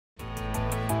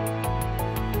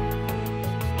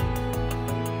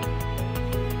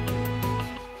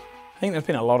think there's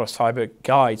been a lot of cyber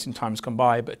guides in times gone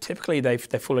by, but typically they've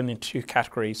fallen into two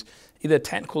categories: either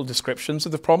technical descriptions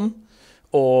of the problem,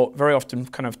 or very often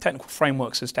kind of technical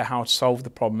frameworks as to how to solve the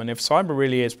problem. And if cyber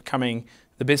really is becoming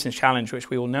the business challenge, which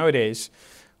we all know it is,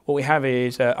 what we have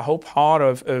is a whole part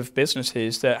of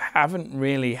businesses that haven't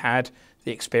really had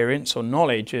the experience or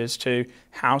knowledge as to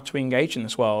how to engage in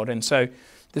this world. And so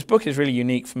this book is really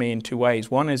unique for me in two ways.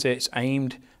 One is it's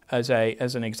aimed as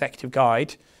an executive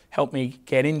guide, help me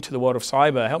get into the world of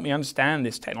cyber, help me understand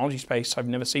this technology space I've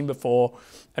never seen before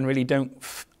and really don't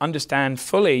understand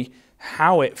fully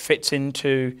how it fits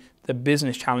into the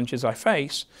business challenges I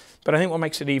face. But I think what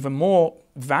makes it even more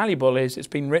valuable is it's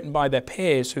been written by their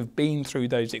peers who've been through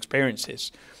those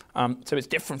experiences. So it's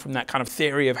different from that kind of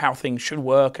theory of how things should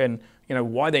work and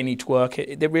why they need to work.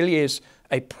 It really is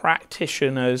a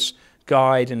practitioner's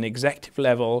guide and executive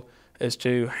level as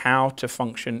to how to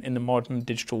function in the modern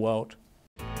digital world.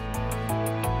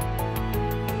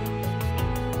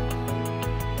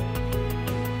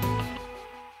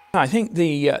 I think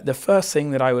the first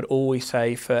thing that I would always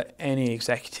say for any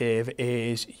executive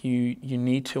is you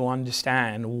need to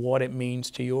understand what it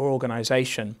means to your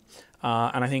organization.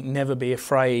 And I think never be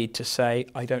afraid to say,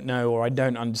 I don't know or I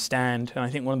don't understand. And I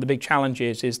think one of the big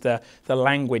challenges is the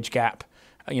language gap.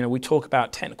 We talk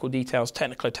about technical details,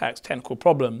 technical attacks, technical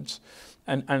problems.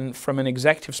 And from an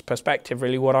executive's perspective,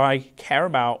 really what I care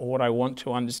about or what I want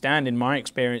to understand in my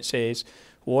experience is,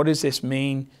 what does this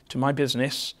mean to my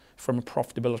business from a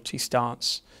profitability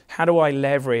stance? How do I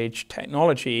leverage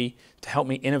technology to help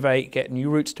me innovate, get new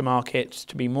routes to markets,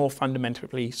 to be more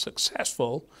fundamentally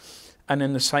successful? And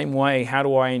in the same way, how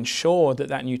do I ensure that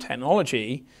that new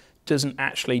technology doesn't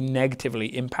actually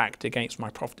negatively impact against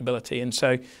my profitability? And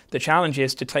so the challenge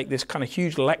is to take this kind of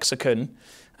huge lexicon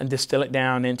and distill it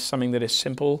down into something that is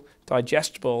simple,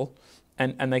 digestible,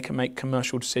 and they can make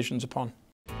commercial decisions upon.